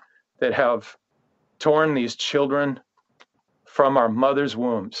wickedness, that have torn these children from our mother's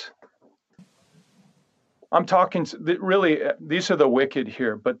wombs. I'm talking, really, these are the wicked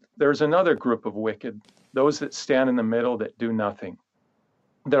here, but there's another group of wicked, those that stand in the middle that do nothing,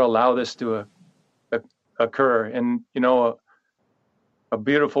 that allow this to occur. And, you know, a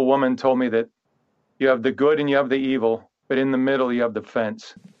beautiful woman told me that you have the good and you have the evil, but in the middle you have the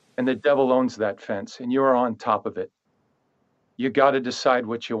fence, and the devil owns that fence, and you are on top of it. You got to decide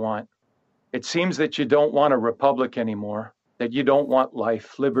what you want. It seems that you don't want a republic anymore, that you don't want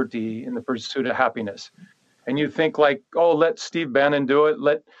life, liberty, and the pursuit of happiness. And you think like, oh, let Steve Bannon do it.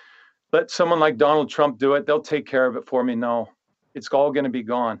 Let someone like Donald Trump do it. They'll take care of it for me. No, it's all going to be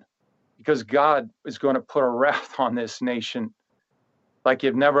gone because God is going to put a wrath on this nation like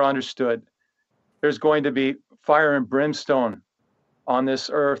you've never understood. There's going to be fire and brimstone on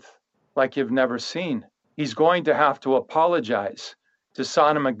this earth like you've never seen. He's going to have to apologize to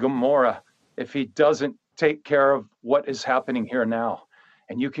Sodom and Gomorrah if he doesn't take care of what is happening here now.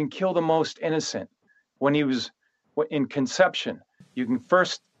 And you can kill the most innocent. When he was in conception, you can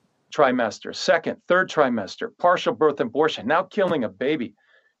first trimester, second, third trimester, partial birth abortion, now killing a baby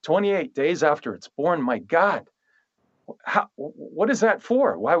 28 days after it's born. My God, what is that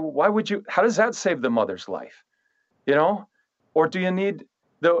for? Why would you, how does that save the mother's life? You know, or do you need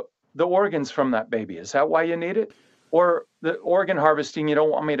the organs from that baby? Is that why you need it? Or the organ harvesting you don't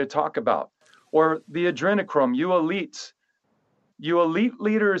want me to talk about? Or the adrenochrome, you elite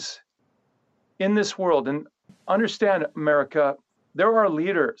leaders in this world, and understand, America, there are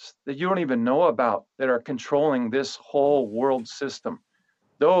leaders that you don't even know about that are controlling this whole world system.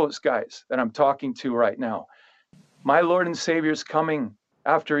 Those guys that I'm talking to right now. My Lord and Savior is coming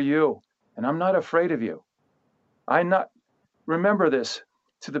after you, and I'm not afraid of you. Remember this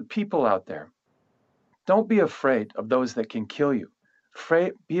to the people out there. Don't be afraid of those that can kill you.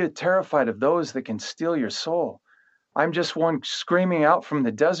 Be terrified of those that can steal your soul. I'm just one screaming out from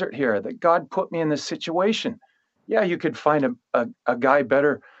the desert here that God put me in this situation. Yeah, you could find a guy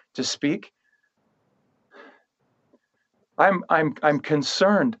better to speak. I'm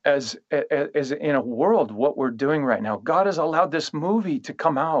concerned as in a world what we're doing right now. God has allowed this movie to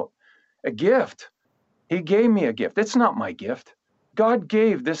come out, a gift. He gave me a gift. It's not my gift. God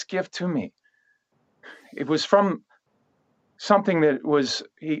gave this gift to me. It was from something that was,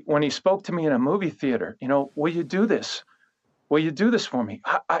 when he spoke to me in a movie theater, you know, will you do this? Will you do this for me?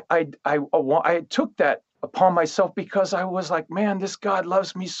 I took that upon myself because I was like, man, this God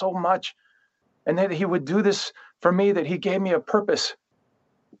loves me so much. And that he would do this for me, that he gave me a purpose.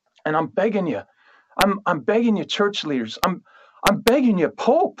 And I'm begging you, I'm begging you, church leaders, I'm begging you,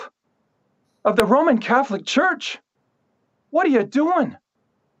 Pope of the Roman Catholic Church, what are you doing?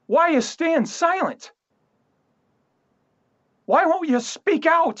 Why are you staying silent? Why won't you speak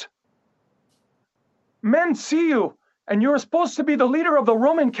out? Men see you, and you're supposed to be the leader of the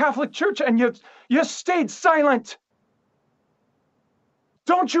Roman Catholic Church, and you stayed silent.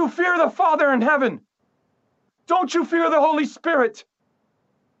 Don't you fear the Father in heaven? Don't you fear the Holy Spirit?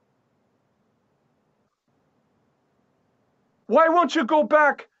 Why won't you go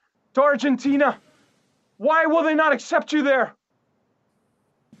back to Argentina? Why will they not accept you there?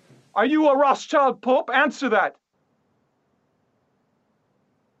 Are you a Rothschild Pope? Answer that.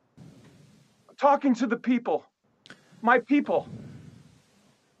 Talking to the people, my people.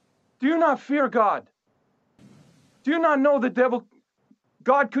 Do you not fear God? Do you not know the devil?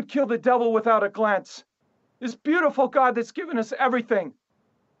 God could kill the devil without a glance. This beautiful God that's given us everything.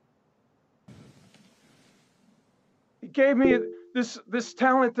 He gave me this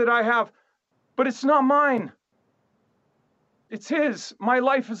talent that I have, but it's not mine. It's his. My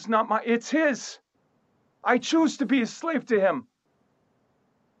life is not mine. It's his. I choose to be a slave to him.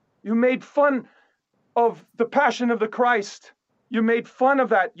 You made fun of the passion of the Christ. You made fun of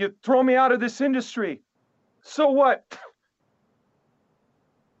that. You throw me out of this industry. So what?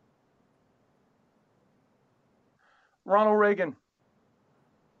 Ronald Reagan,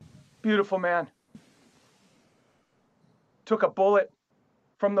 beautiful man, took a bullet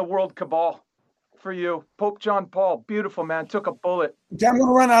from the world cabal for you. Pope John Paul, beautiful man, took a bullet. Okay, I'm going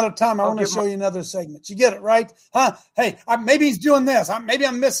to run out of time. I want to show you another segment. You get it, right? Huh? Hey, maybe he's doing this. Maybe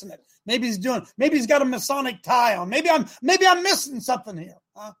I'm missing it. Maybe he's got a Masonic tie on. Maybe I'm missing something here.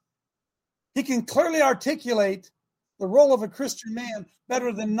 Huh? He can clearly articulate the role of a Christian man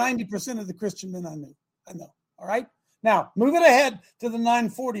better than 90% of the Christian men I know. All right? Now, move it ahead to the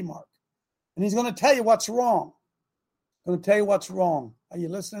 9:40 mark. And he's going to tell you what's wrong. Going to tell you what's wrong. Are you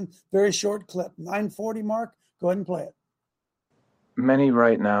listening? Very short clip. 9:40 mark. Go ahead and play it. Many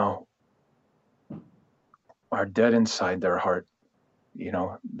right now are dead inside their heart. You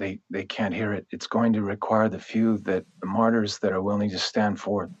know, they can't hear it. It's going to require the few, the martyrs that are willing to stand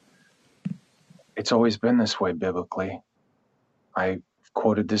forth. It's always been this way biblically. I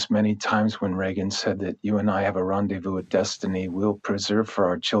quoted this many times when Reagan said that you and I have a rendezvous with destiny. We'll preserve for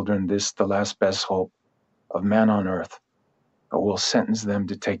our children this, the last best hope of man on earth, or we'll sentence them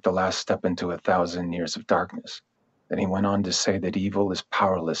to take the last step into 1,000 years of darkness. Then he went on to say that evil is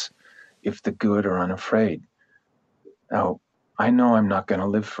powerless if the good are unafraid. Now, I know I'm not going to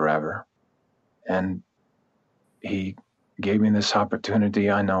live forever, and he gave me this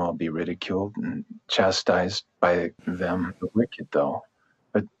opportunity. I know I'll be ridiculed and chastised by them, the wicked, though.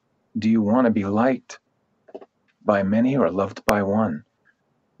 But do you want to be liked by many or loved by one?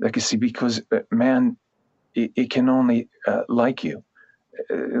 Like you see, because man, it can only like you.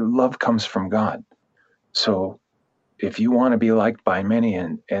 Love comes from God. So if you want to be liked by many,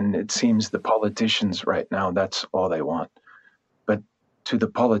 and it seems the politicians right now, that's all they want. But to the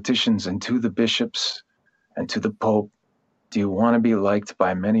politicians and to the bishops and to the Pope, do you want to be liked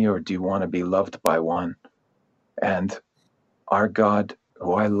by many or do you want to be loved by one? And our God,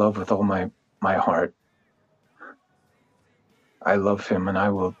 who I love with all my heart, I love him, and I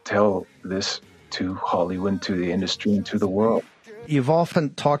will tell this to Hollywood, to the industry, and to the world. You've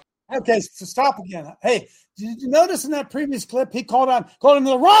often talked. Okay, so stop again. Hey, did you notice in that previous clip he called him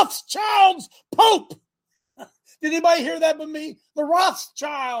the Rothschilds Pope? Did anybody hear that but me? The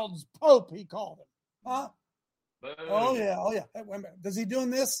Rothschilds Pope, he called him. Huh? Oh yeah. Hey, wait a minute. Is he doing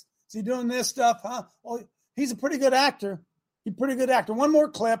this? Is he doing this stuff? Huh? Oh, he's a pretty good actor. He's a pretty good actor. One more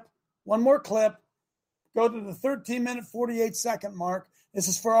clip. Go to the 13-minute, 48-second mark. This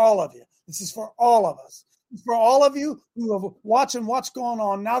is for all of you. This is for all of us. It's for all of you who are watching what's going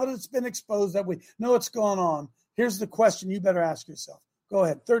on. Now that it's been exposed, that we know what's going on, here's the question you better ask yourself. Go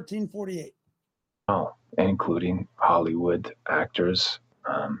ahead, 1348. Oh, including Hollywood actors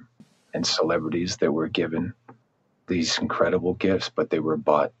and celebrities that were given these incredible gifts, but they were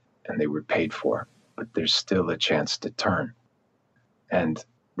bought and they were paid for. But there's still a chance to turn. And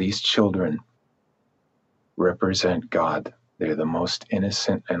these children represent God. They're the most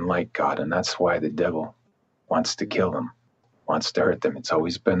innocent and like God, and that's why the devil wants to kill them, wants to hurt them. It's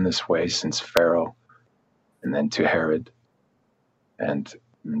always been this way since Pharaoh and then to Herod and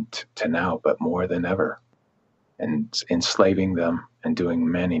to now, but more than ever. And enslaving them and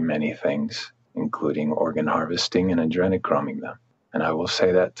doing many, many things, including organ harvesting and adrenochroming them. And I will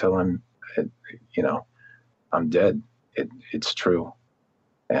say that till I'm dead. It's true.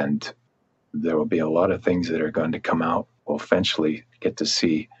 And there will be a lot of things that are going to come out. We'll eventually get to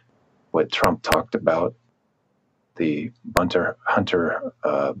see what Trump talked about, the Hunter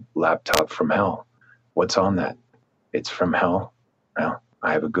laptop from hell. What's on that? It's from hell. Well,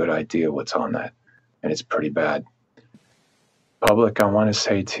 I have a good idea what's on that, and it's pretty bad. Public, I want to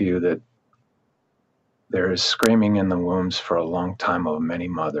say to you that there is screaming in the wombs for a long time of many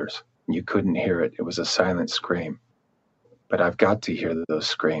mothers. You couldn't hear it. It was a silent scream. But I've got to hear those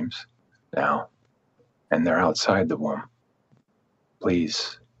screams now, and they're outside the womb.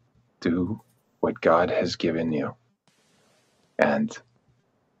 Please do what God has given you and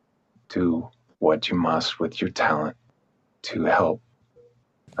do what you must with your talent to help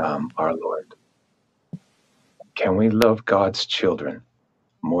our Lord. Can we love God's children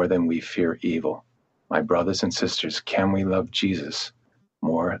more than we fear evil? My brothers and sisters, can we love Jesus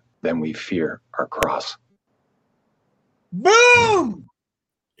more than we fear our cross? Boom!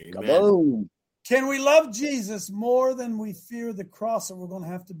 Boom! Can we love Jesus more than we fear the cross that we're going to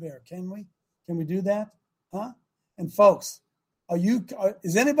have to bear? Can we? Can we do that? Huh? And folks,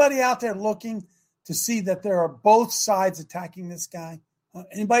 is anybody out there looking to see that there are both sides attacking this guy?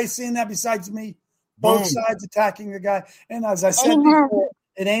 Anybody seeing that besides me? Both sides attacking the guy. And as I said before,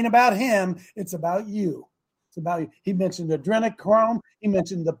 it ain't about him. It's about you. It's about you. He mentioned adrenochrome. He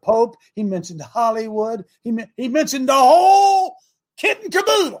mentioned the Pope. He mentioned Hollywood. He mentioned the whole kit and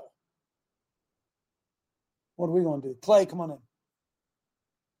caboodle. What are we going to do? Clay, come on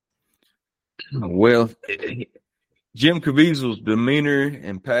in. Well, Jim Caviezel's demeanor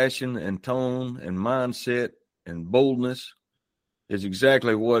and passion and tone and mindset and boldness is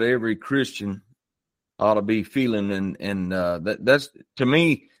exactly what every Christian ought to be feeling. And that's, to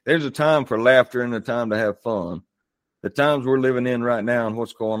me, there's a time for laughter and a time to have fun. The times we're living in right now and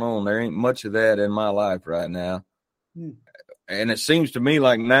what's going on, there ain't much of that in my life right now. And it seems to me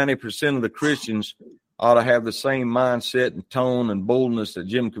like 90% of the Christians ought to have the same mindset and tone and boldness that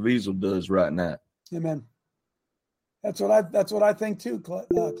Jim Caviezel does right now. Amen. That's what I think too, Clay.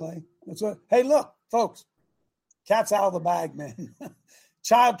 Hey, look, folks, cat's out of the bag, man.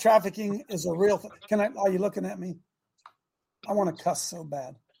 Child trafficking is a real thing. Are you looking at me? I want to cuss so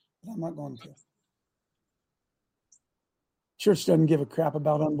bad, but I'm not going to. Church doesn't give a crap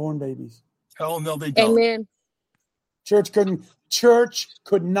about unborn babies. Oh, no, they don't. Amen. Church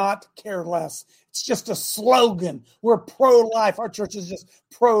could not care less. It's just a slogan. We're pro-life. Our church is just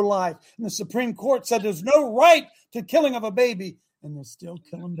pro-life. And the Supreme Court said there's no right to killing of a baby, and they're still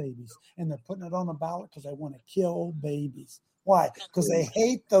killing babies. And they're putting it on the ballot because they want to kill babies. Why? Because they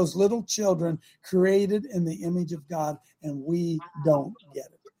hate those little children created in the image of God, and we don't get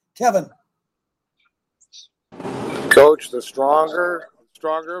it. Kevin. Coach, the stronger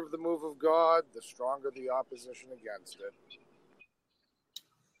of the move of God, the stronger the opposition against it.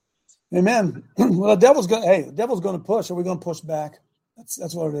 Amen. Well, the devil's going to push. Are we going to push back?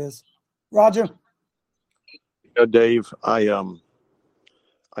 That's what it is. Roger. Dave, I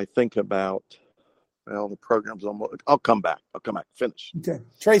think about, well, the program's almost, I'll come back. Finish. Okay.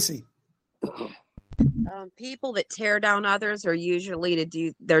 Tracy. People that tear down others are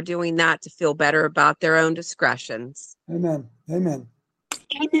usually they're doing that to feel better about their own discretions. Amen.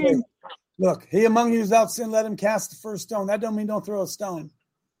 Hey, look, he among you who's without sin, let him cast the first stone. That don't mean don't throw a stone.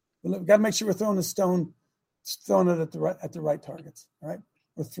 We've got to make sure we're throwing it at the right targets. All right.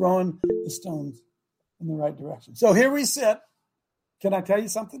 We're throwing the stones in the right direction. So here we sit. Can I tell you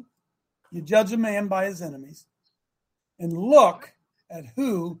something? You judge a man by his enemies, and look at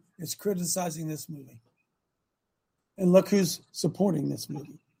who is criticizing this movie. And look who's supporting this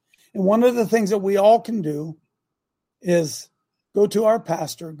movie. And one of the things that we all can do is go to our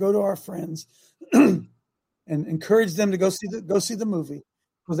pastor, go to our friends, and encourage them to go see the movie.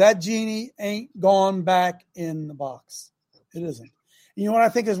 Because that genie ain't gone back in the box. It isn't. You know what I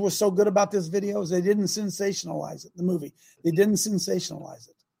think was so good about this video is they didn't sensationalize it, the movie. They didn't sensationalize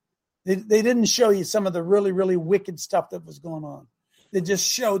it. They didn't show you some of the really, really wicked stuff that was going on. They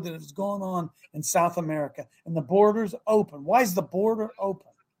just showed that it was going on in South America. And the border's open. Why is the border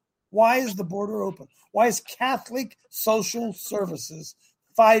open? Why is the border open? Why is Catholic Social Services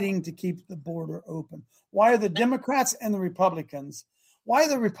fighting to keep the border open? Why are the Democrats and the Republicans, why are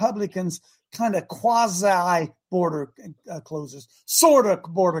the Republicans kind of quasi border closers? Sort of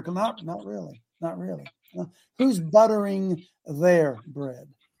border, not really. Who's buttering their bread?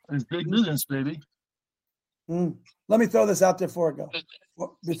 It's big millions, baby. Let me throw this out there before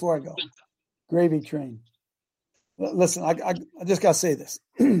I go. Gravy train. Listen, I just got to say this.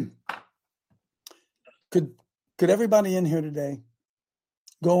 Could everybody in here today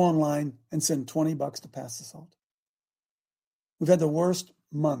go online and send $20 to Pass the Salt? We've had the worst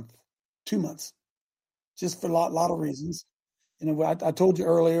month, 2 months, just for a lot of reasons. I told you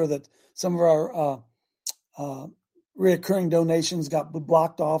earlier that some of our reoccurring donations got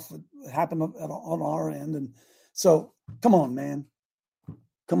blocked off. It happened on our end. And so, come on, man.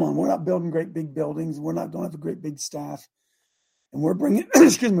 Come on. We're not building great big buildings. Don't have a great big staff. And we're bringing,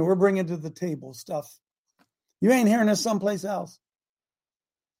 we're bringing to the table stuff. You ain't hearing us someplace else.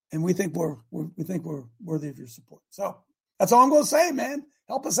 And we think we're worthy of your support. So that's all I'm going to say, man.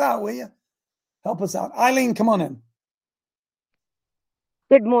 Help us out, will you? Help us out. Eileen, come on in.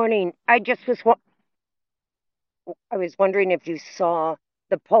 Good morning. I was wondering if you saw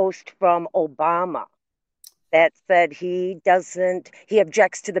the post from Obama that said he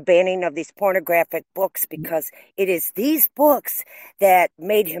objects to the banning of these pornographic books because it is these books that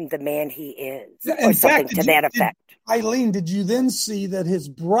made him the man he is, or something to that effect. Eileen, did you then see that his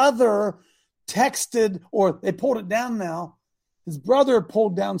brother texted, or they pulled it down now? His brother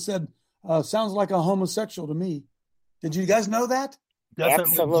pulled down, said, Sounds like a homosexual to me. Did you guys know that?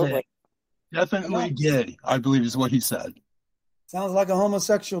 Absolutely. Definitely gay, I believe is what he said. Sounds like a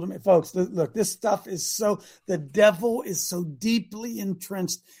homosexual to me. Folks, look, this stuff is the devil is so deeply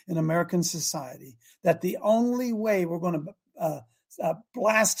entrenched in American society that the only way we're going to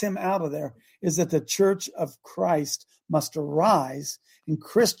blast him out of there is that the Church of Christ must arise and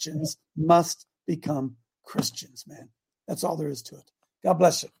Christians must become Christians, man. That's all there is to it. God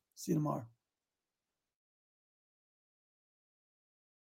bless you. See you tomorrow.